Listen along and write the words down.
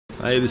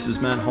Hey, this is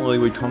Matt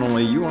Hollywood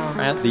Connolly. You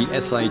are at the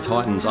SA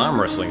Titans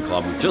Arm Wrestling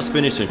Club. We've just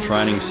finished a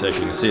training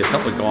session. You can see a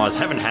couple of guys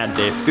haven't had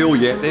their fill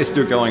yet. They're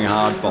still going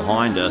hard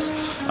behind us.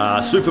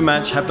 Super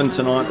match happened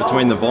tonight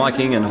between the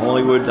Viking and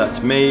Hollywood. That's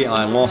me.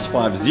 I lost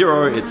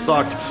 5-0. It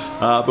sucked,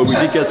 but we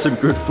did get some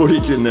good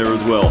footage in there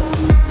as well.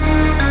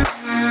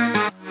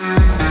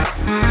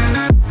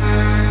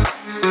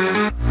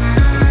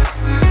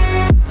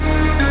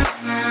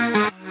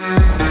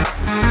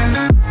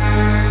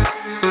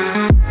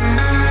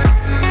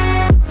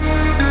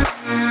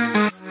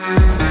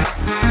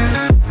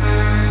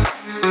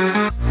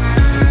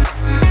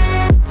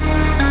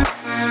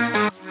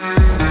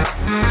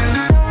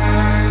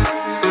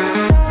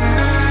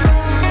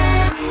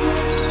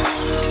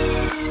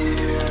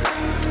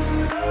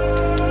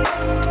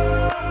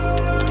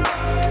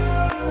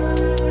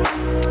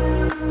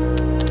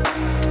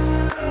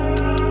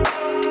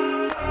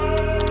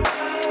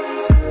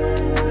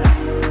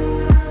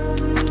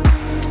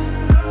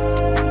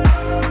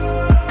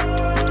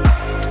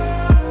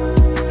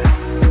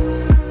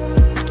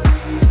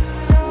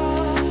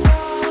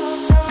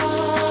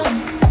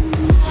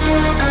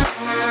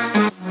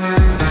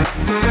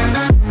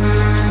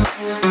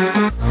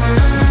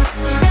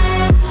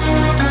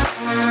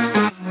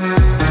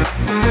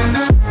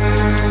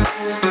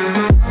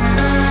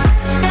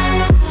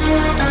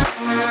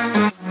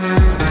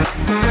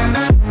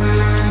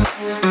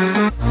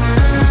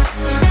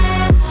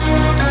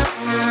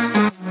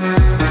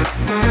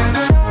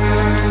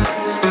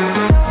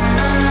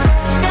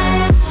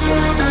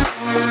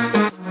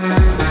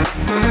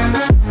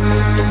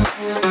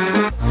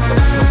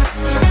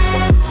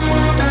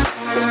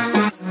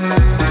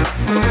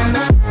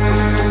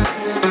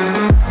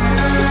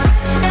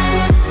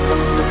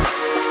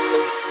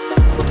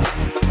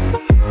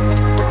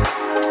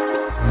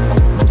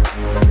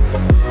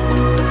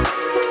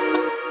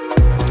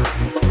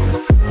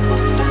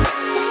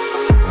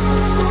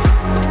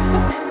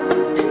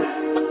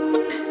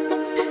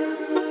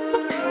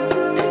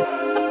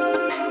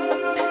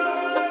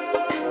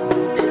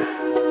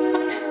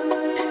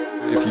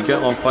 If you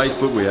get on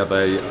Facebook, we have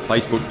a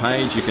Facebook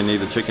page. You can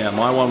either check out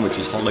my one, which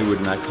is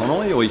Hollywood Matt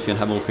Connolly, or you can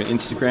have a look at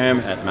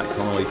Instagram at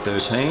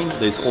MattConnolly13.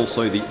 There's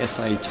also the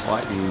SA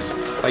Titans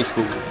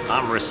Facebook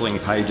arm wrestling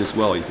page as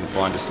well. You can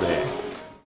find us there.